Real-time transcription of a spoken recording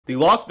The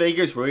Las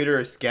Vegas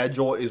Raiders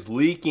schedule is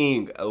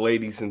leaking,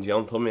 ladies and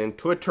gentlemen.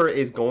 Twitter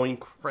is going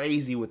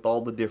crazy with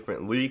all the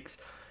different leaks.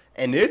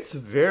 And it's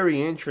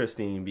very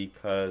interesting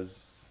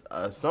because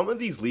some of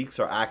these leaks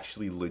are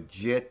actually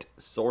legit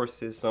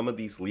sources. Some of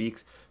these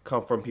leaks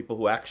come from people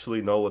who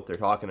actually know what they're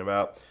talking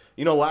about.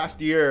 You know,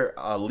 last year,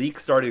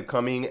 leaks started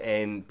coming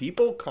and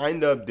people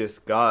kind of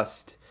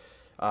discussed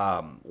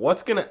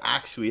what's going to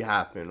actually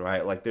happen,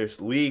 right? Like, there's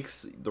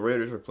leaks. The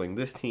Raiders are playing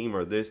this team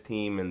or this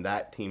team and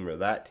that team or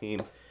that team.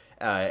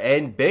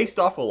 And based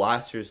off of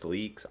last year's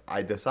leaks,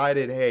 I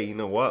decided, hey, you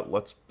know what?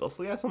 Let's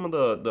look at some of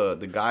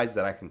the guys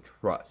that I can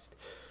trust.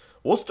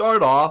 We'll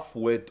start off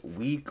with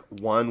week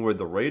one, where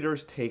the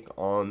Raiders take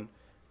on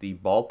the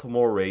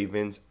Baltimore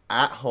Ravens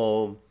at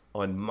home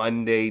on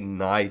Monday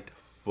Night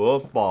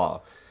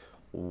Football.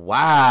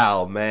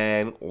 Wow,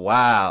 man.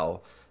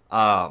 Wow.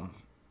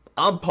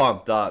 I'm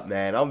pumped up,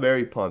 man. I'm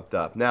very pumped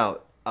up. Now,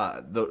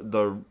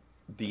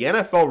 the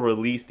NFL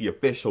released the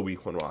official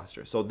Week One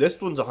roster, so this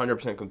one's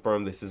 100%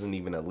 confirmed. This isn't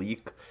even a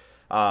leak.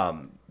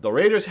 The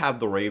Raiders have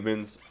the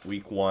Ravens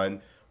Week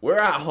One. We're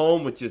at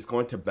home, which is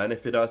going to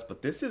benefit us,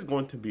 but this is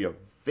going to be a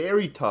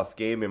very tough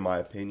game, in my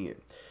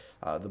opinion.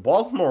 The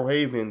Baltimore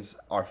Ravens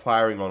are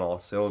firing on all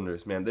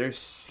cylinders, man. They're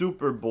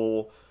Super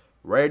Bowl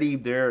ready.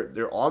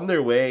 They're on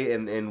their way,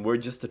 and we're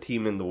just a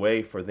team in the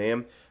way for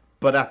them.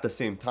 But at the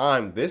same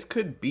time, this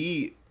could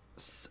be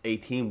a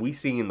team we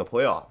see in the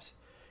playoffs.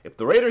 If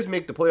the Raiders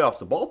make the playoffs,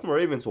 the Baltimore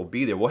Ravens will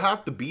be there. We'll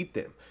have to beat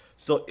them.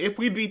 So if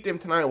we beat them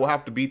tonight, we'll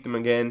have to beat them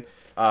again.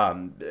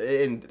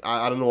 And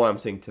I don't know why I'm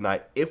saying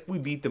tonight. If we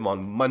beat them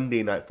on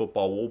Monday Night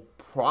Football, we'll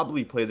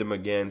probably play them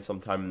again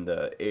sometime in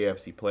the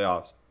AFC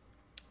playoffs.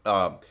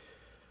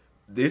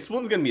 This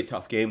one's going to be a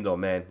tough game, though,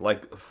 man.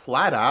 Like,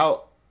 flat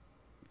out,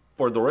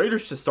 for the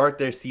Raiders to start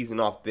their season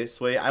off this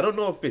way, I don't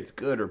know if it's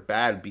good or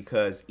bad,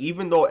 because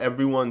even though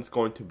everyone's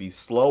going to be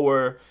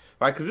slower,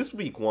 right? Because this is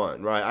week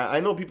one, right? I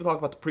know people talk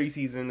about the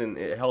preseason and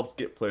it helps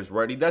get players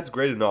ready. That's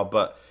great and all,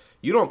 but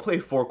you don't play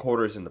 4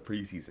 quarters in the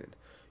preseason.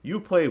 You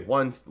play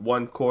one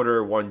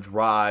quarter, one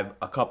drive,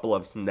 a couple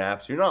of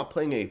snaps. You're not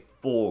playing a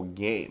full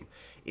game.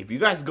 If you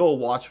guys go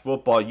watch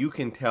football, you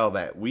can tell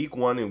that week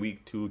one and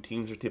week two,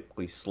 teams are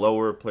typically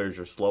slower. Players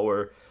are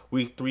slower.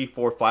 Week 3,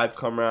 4, 5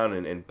 come around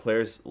and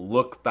players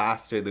look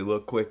faster. They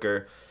look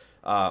quicker.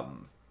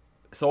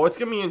 So it's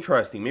going to be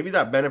interesting. Maybe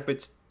that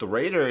benefits the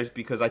Raiders,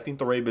 because I think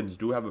the Ravens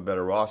do have a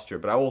better roster.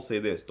 But I will say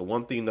this. The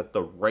one thing that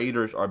the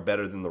Raiders are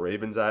better than the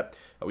Ravens at,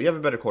 we have a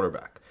better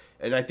quarterback.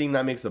 And I think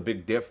that makes a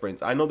big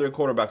difference. I know their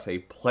quarterback's a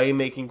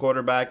playmaking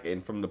quarterback,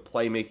 and from the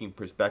playmaking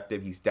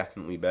perspective, he's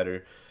definitely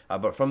better.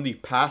 But from the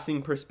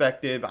passing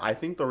perspective, I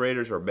think the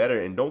Raiders are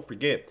better. And don't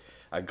forget,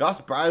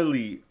 Gus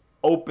Bradley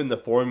opened the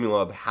formula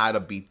of how to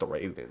beat the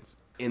Ravens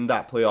in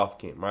that playoff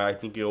game, right? I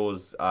think it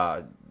was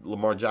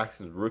Lamar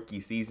Jackson's rookie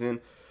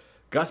season.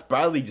 Gus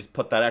Bradley just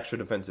put that extra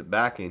defensive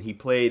back in. He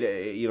played,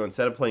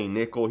 instead of playing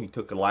nickel, he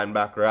took a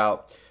linebacker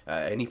out,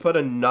 and he put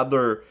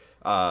another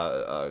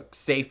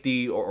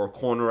safety or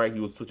corner, right?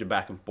 He was switching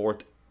back and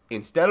forth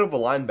instead of a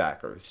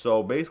linebacker.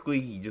 So basically,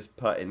 he just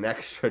put an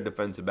extra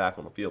defensive back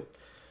on the field.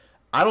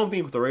 I don't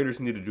think the Raiders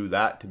need to do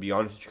that, to be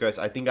honest with you guys.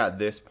 I think at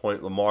this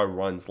point, Lamar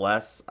runs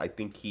less. I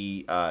think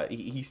he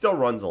still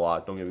runs a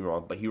lot, don't get me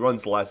wrong, but he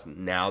runs less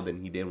now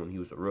than he did when he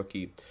was a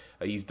rookie.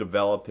 He's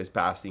developed his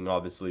passing,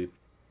 obviously.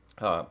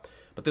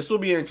 But this will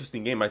be an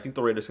interesting game. I think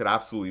the Raiders could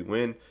absolutely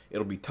win.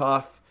 It'll be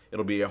tough.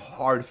 It'll be a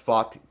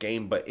hard-fought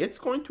game, but it's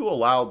going to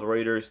allow the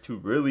Raiders to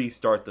really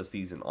start the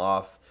season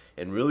off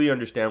and really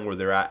understand where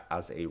they're at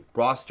as a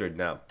roster.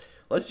 Now,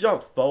 let's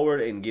jump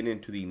forward and get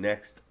into the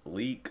next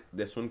leak.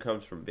 This one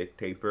comes from Vic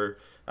Taper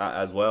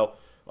as well.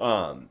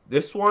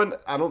 This one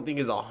I don't think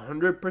is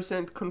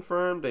 100%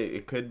 confirmed.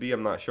 It could be.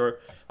 I'm not sure.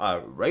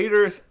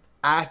 Raiders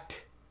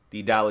at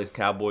the Dallas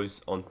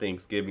Cowboys on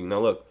Thanksgiving. Now,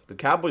 look, the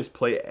Cowboys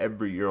play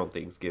every year on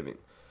Thanksgiving.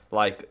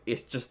 Like,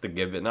 it's just a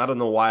given. I don't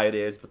know why it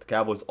is, but the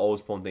Cowboys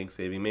always play on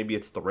Thanksgiving. Maybe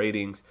it's the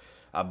ratings.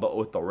 But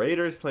with the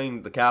Raiders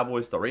playing the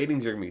Cowboys, the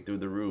ratings are going to be through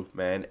the roof,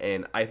 man.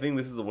 And I think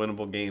this is a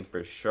winnable game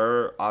for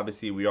sure.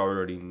 Obviously, we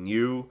already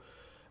knew.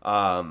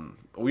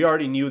 We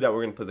already knew that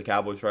we're going to play the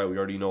Cowboys, right? We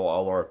already know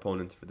all our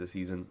opponents for the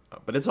season.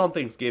 But it's on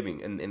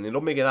Thanksgiving, and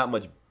it'll make it that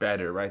much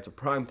better, right? It's a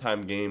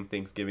primetime game,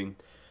 Thanksgiving.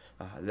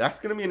 That's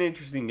going to be an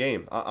interesting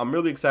game. I'm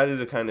really excited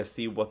to kind of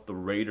see what the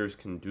Raiders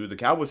can do. The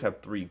Cowboys have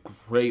 3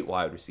 great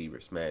wide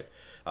receivers, man.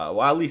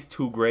 Well, at least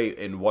 2 great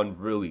and 1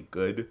 really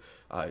good.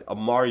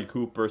 Amari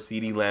Cooper,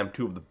 CeeDee Lamb,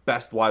 2 of the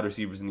best wide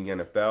receivers in the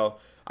NFL.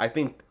 I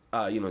think,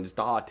 just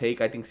a hot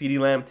take, I think CeeDee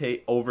Lamb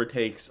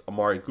overtakes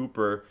Amari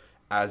Cooper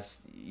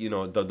as,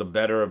 the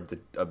better of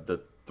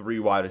the 3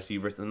 wide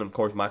receivers. And then, of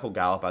course, Michael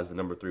Gallup as the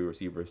number 3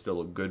 receiver is still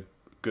a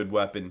good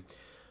weapon.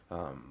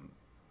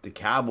 The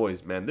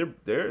Cowboys, man,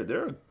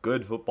 they're a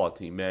good football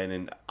team, man,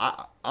 and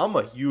I'm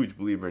a huge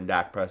believer in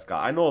Dak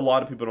Prescott. I know a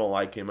lot of people don't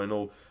like him. I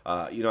know,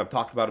 I've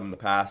talked about him in the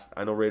past.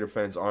 I know Raider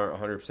fans aren't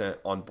 100%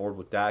 on board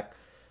with Dak.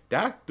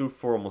 Dak threw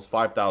for almost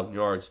 5,000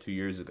 yards 2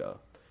 years ago.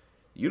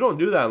 You don't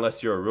do that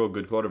unless you're a real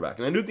good quarterback.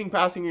 And I do think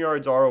passing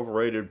yards are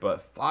overrated,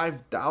 but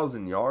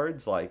 5,000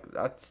 yards, like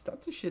that's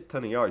a shit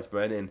ton of yards,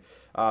 man.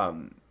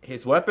 And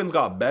his weapons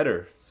got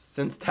better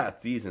since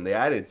that season. They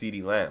added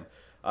CeeDee Lamb,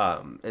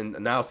 and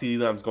now CeeDee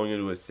Lamb's going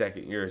into his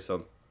second year,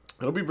 so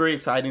it'll be very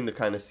exciting to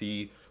kind of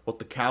see what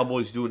the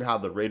Cowboys do and how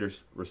the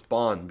Raiders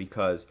respond.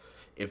 Because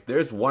if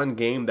there's one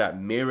game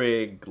that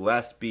Merrick,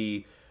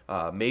 Gillespie,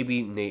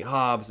 maybe Nate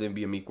Hobbs,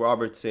 maybe Amik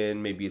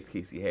Robertson, maybe it's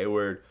Casey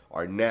Hayward,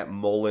 Arnett,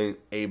 Mullen,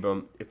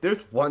 Abram. If there's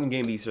one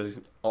game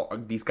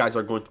these guys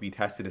are going to be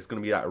tested, it's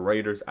going to be that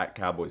Raiders at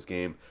Cowboys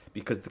game,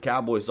 because the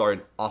Cowboys are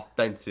an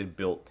offensive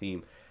built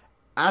team.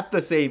 At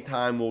the same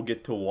time, we'll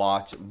get to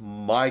watch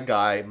my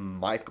guy,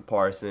 Micah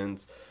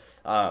Parsons,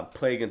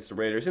 play against the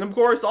Raiders. And of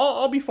course,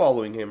 I'll be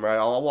following him, right?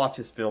 I'll watch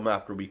his film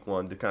after week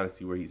 1 to kind of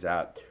see where he's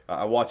at.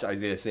 I watched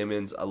Isaiah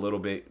Simmons a little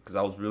bit because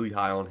I was really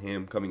high on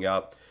him coming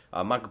out.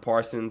 Micah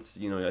Parsons,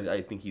 you know,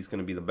 I think he's going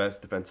to be the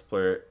best defensive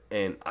player,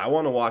 and I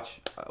want to watch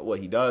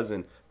what he does,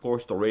 and of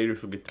course the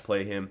Raiders will get to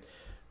play him.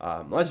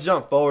 Let's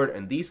jump forward,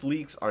 and these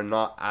leaks are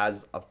not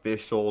as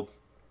official.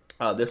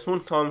 This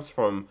one comes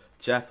from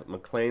Jeff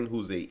McClain,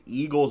 who's a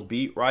Eagles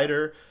beat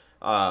writer.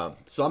 So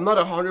I'm not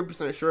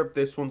 100% sure if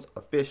this one's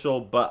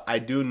official, but I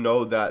do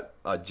know that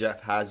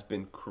Jeff has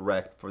been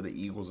correct for the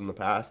Eagles in the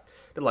past.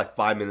 Did like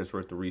 5 minutes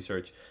worth of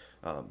research.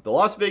 The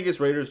Las Vegas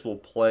Raiders will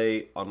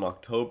play on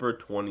October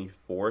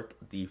 24th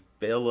the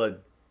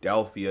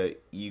Philadelphia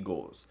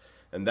Eagles,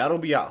 and that'll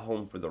be at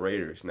home for the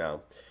Raiders.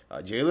 Now,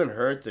 Jalen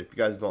Hurts, if you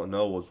guys don't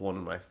know, was one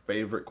of my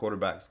favorite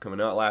quarterbacks coming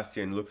out last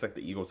year, and it looks like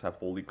the Eagles have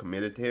fully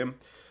committed to him.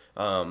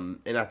 And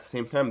at the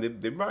same time,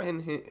 they brought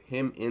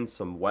him in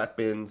some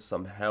weapons,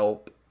 some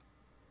help.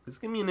 This is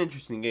going to be an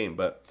interesting game,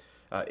 but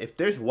if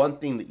there's one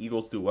thing the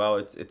Eagles do well,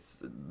 it's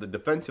the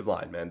defensive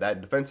line, man.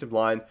 That defensive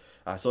line.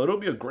 So it'll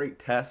be a great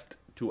test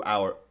to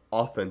our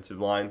offensive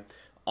line.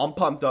 I'm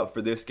pumped up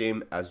for this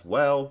game as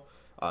well.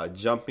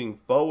 Jumping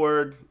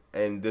forward,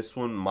 and this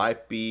one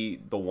might be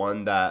the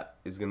one that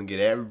is going to get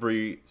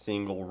every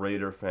single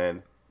Raider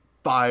fan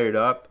fired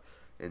up,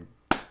 and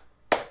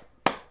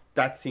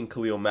that's seeing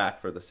Khalil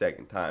Mack for the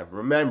second time.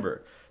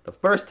 Remember, the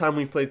first time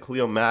we played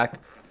Khalil Mack,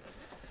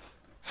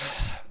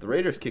 the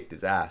Raiders kicked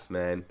his ass,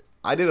 man.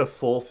 I did a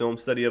full film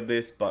study of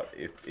this, but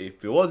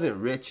if it wasn't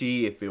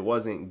Richie, if it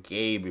wasn't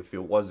Gabe, if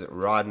it wasn't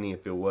Rodney,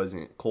 if it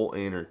wasn't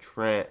Colton or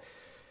Trent,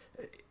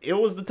 it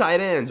was the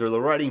tight ends or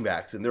the running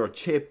backs, and they were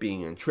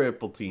chipping and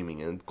triple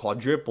teaming and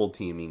quadruple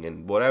teaming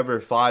and whatever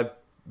 5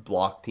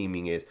 block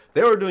teaming is.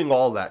 They were doing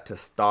all that to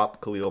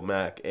stop Khalil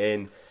Mack,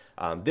 and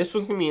this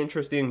one's going to be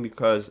interesting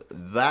because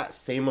that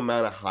same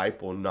amount of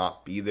hype will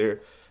not be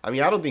there. I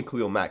mean, I don't think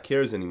Khalil Mack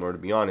cares anymore, to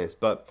be honest.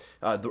 But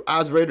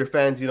as Raider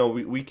fans, you know,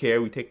 we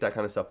care. We take that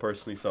kind of stuff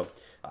personally. So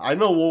I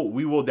know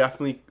we will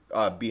definitely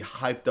be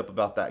hyped up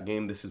about that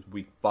game. This is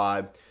week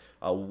 5.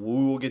 We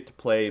will get to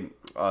play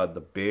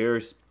the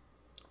Bears.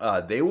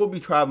 They will be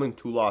traveling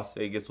to Las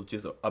Vegas, which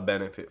is a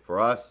benefit for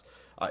us.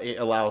 It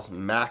allows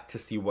Mack to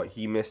see what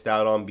he missed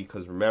out on,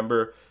 because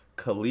remember,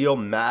 Khalil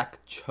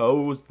Mack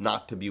chose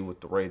not to be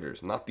with the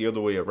Raiders, not the other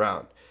way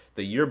around.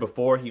 The year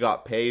before he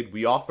got paid,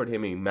 we offered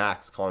him a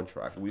max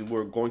contract. We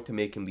were going to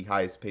make him the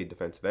highest paid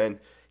defensive end.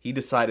 He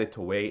decided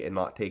to wait and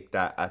not take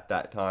that at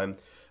that time.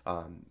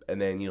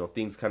 And then, you know,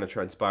 things kind of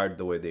transpired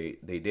the way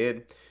they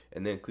did.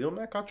 And then Khalil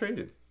Mack got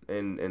traded.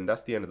 And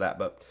that's the end of that.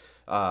 But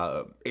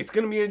it's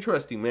going to be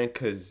interesting, man,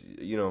 because,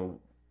 you know,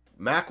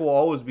 Mack will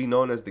always be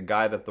known as the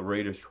guy that the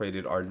Raiders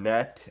traded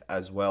Arnett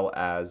as well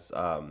as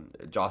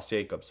Josh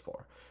Jacobs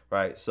for,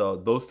 right? So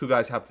those two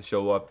guys have to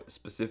show up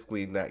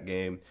specifically in that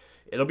game.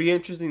 It'll be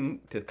interesting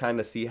to kind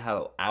of see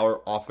how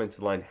our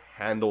offensive line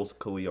handles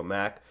Khalil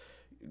Mack.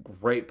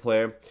 Great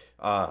player.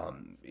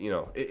 You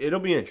know,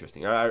 it'll be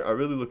interesting. I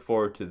really look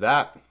forward to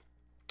that.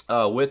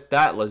 With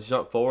that, let's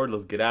jump forward.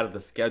 Let's get out of the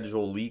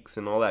schedule leaks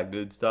and all that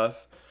good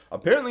stuff.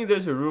 Apparently,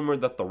 there's a rumor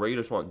that the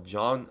Raiders want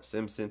John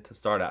Simpson to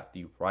start at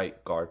the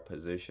right guard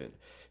position.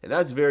 And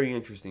that's very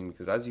interesting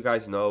because, as you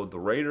guys know, the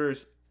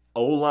Raiders'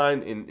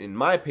 O-line, in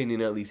my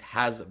opinion at least,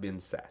 has been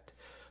set.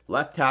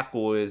 Left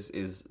tackle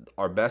is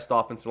our best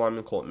offensive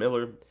lineman, Colt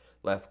Miller.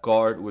 Left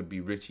guard would be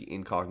Richie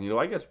Incognito.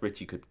 I guess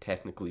Richie could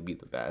technically be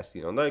the best.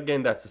 You know,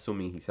 again, that's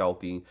assuming he's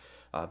healthy.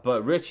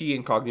 But Richie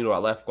Incognito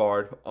at left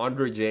guard.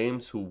 Andre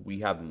James, who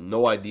we have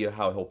no idea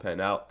how he'll pan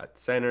out, at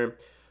center.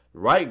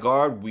 Right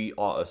guard, we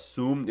all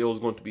assumed it was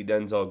going to be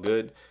Denzel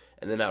Good.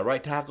 And then at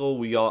right tackle,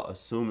 we all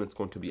assumed it's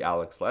going to be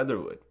Alex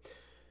Leatherwood.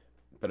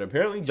 But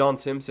apparently John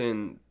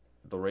Simpson,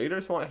 the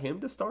Raiders want him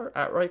to start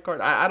at right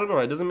guard. I don't know.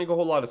 It doesn't make a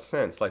whole lot of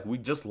sense. Like, we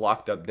just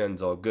locked up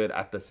Denzel Good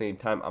at the same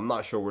time. I'm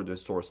not sure where the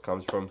source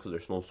comes from because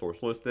there's no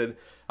source listed.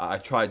 I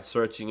tried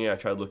searching it. I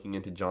tried looking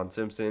into John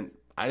Simpson.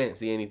 I didn't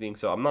see anything,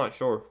 so I'm not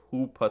sure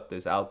who put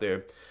this out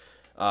there.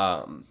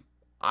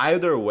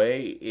 Either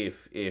way,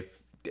 if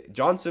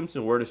John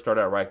Simpson were to start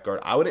at right guard,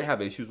 I wouldn't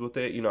have issues with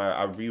it. You know,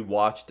 I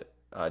rewatched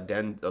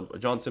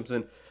John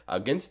Simpson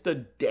against the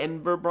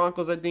Denver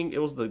Broncos. I think it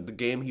was the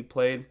game he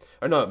played.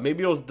 Or no,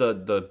 maybe it was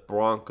the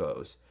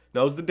Broncos.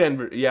 No, it was the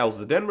Denver. Yeah, it was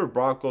the Denver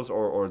Broncos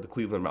or the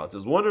Cleveland Browns. It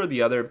was one or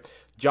the other.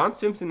 John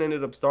Simpson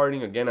ended up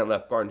starting again at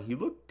left guard, and he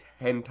looked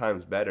 10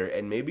 times better.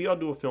 And maybe I'll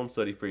do a film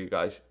study for you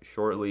guys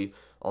shortly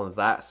on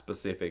that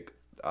specific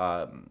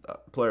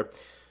player.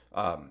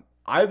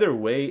 Either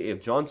way,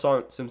 if John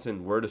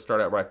Simpson were to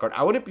start at right guard,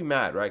 I wouldn't be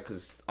mad, right?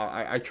 Because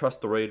I trust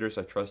the Raiders.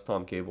 I trust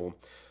Tom Cable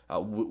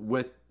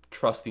with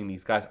trusting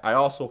these guys. I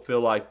also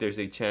feel like there's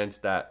a chance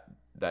that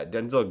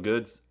Denzel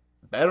Good's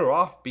better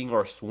off being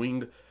our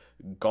swing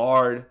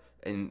guard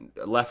and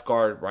left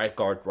guard, right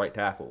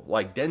tackle.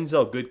 Like,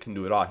 Denzel Good can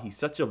do it all. He's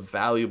such a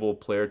valuable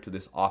player to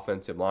this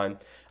offensive line.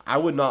 I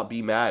would not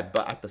be mad,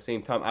 but at the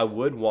same time, I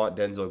would want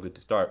Denzel Good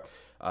to start.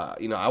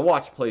 You know, I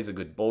watch plays of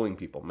Good bowling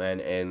people, man,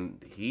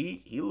 and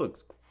he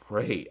looks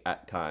great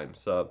at times.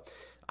 So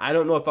I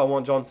don't know if I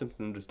want John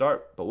Simpson to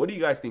start, but what do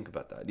you guys think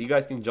about that? Do you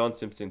guys think John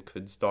Simpson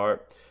could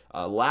start?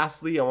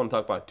 Lastly, I want to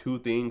talk about two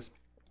things,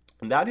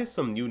 and that is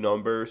some new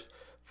numbers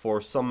for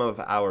some of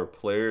our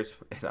players,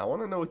 and I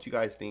want to know what you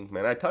guys think,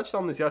 man. I touched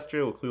on this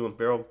yesterday with Cleveland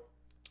Farrell,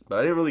 but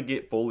I didn't really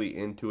get fully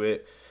into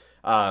it.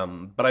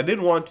 But I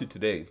did want to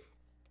today.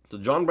 So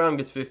John Brown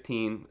gets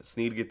 15,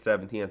 Snead gets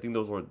 17. I think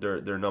those were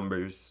their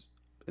numbers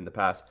in the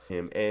past.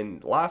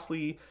 And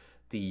lastly,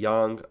 the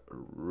young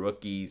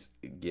rookies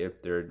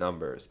get their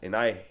numbers, and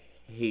I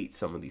hate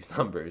some of these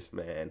numbers,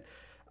 man.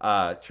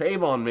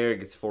 Trayvon Merritt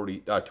gets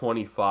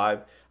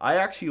 25. I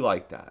actually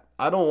like that.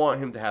 I don't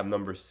want him to have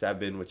number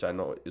 7, which I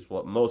know is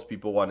what most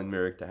people wanted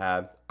Merritt to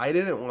have. I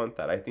didn't want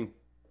that. I think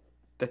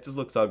that just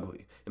looks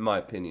ugly, in my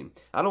opinion.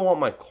 I don't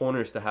want my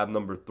corners to have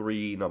number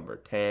 3, number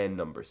 10,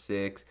 number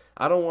 6.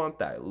 I don't want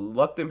that.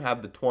 Let them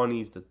have the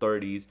 20s, the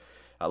 30s.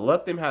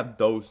 Let them have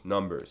those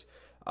numbers.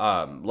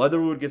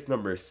 Leatherwood gets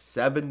number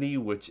 70,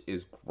 which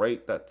is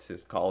great. That's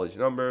his college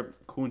number.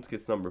 Kuntz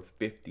gets number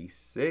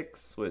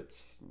 56,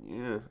 which,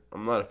 yeah,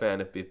 I'm not a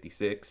fan of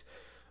 56.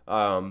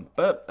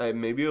 But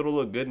maybe it'll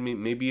look good.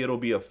 Maybe it'll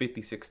be a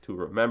 56 to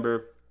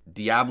remember.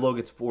 Diablo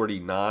gets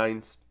 49.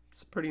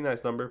 It's a pretty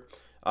nice number.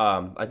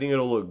 I think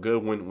it'll look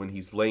good when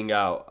he's laying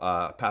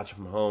out Patrick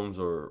Mahomes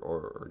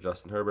or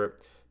Justin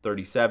Herbert.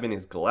 37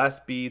 is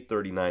Gillespie.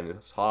 39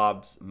 is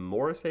Hobbs.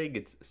 Morrissey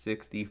gets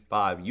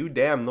 65. You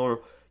damn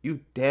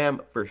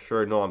for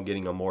sure know I'm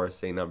getting a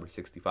Morrissey number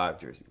 65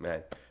 jersey,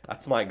 man.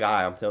 That's my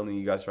guy. I'm telling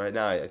you guys right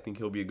now. I think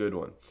he'll be a good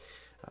one.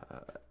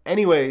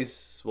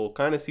 Anyways, we'll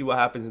kind of see what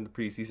happens in the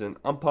preseason.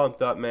 I'm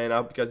pumped up, man. I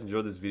hope you guys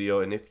enjoyed this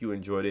video. And if you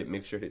enjoyed it,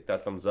 make sure to hit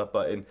that thumbs up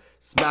button.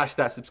 Smash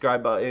that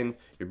subscribe button.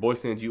 Your boy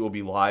Sanjit will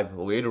be live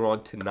later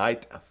on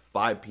tonight at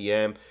 5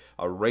 p.m.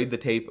 Raid the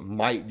Tape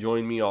might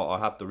join me. I'll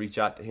have to reach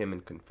out to him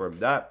and confirm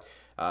that.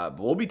 But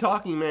we'll be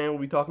talking, man. We'll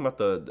be talking about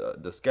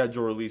the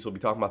schedule release. We'll be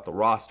talking about the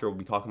roster. We'll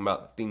be talking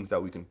about things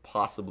that we can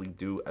possibly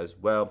do as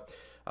well.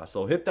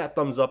 So hit that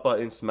thumbs up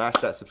button, smash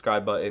that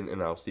subscribe button,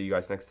 and I'll see you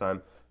guys next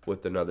time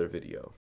with another video.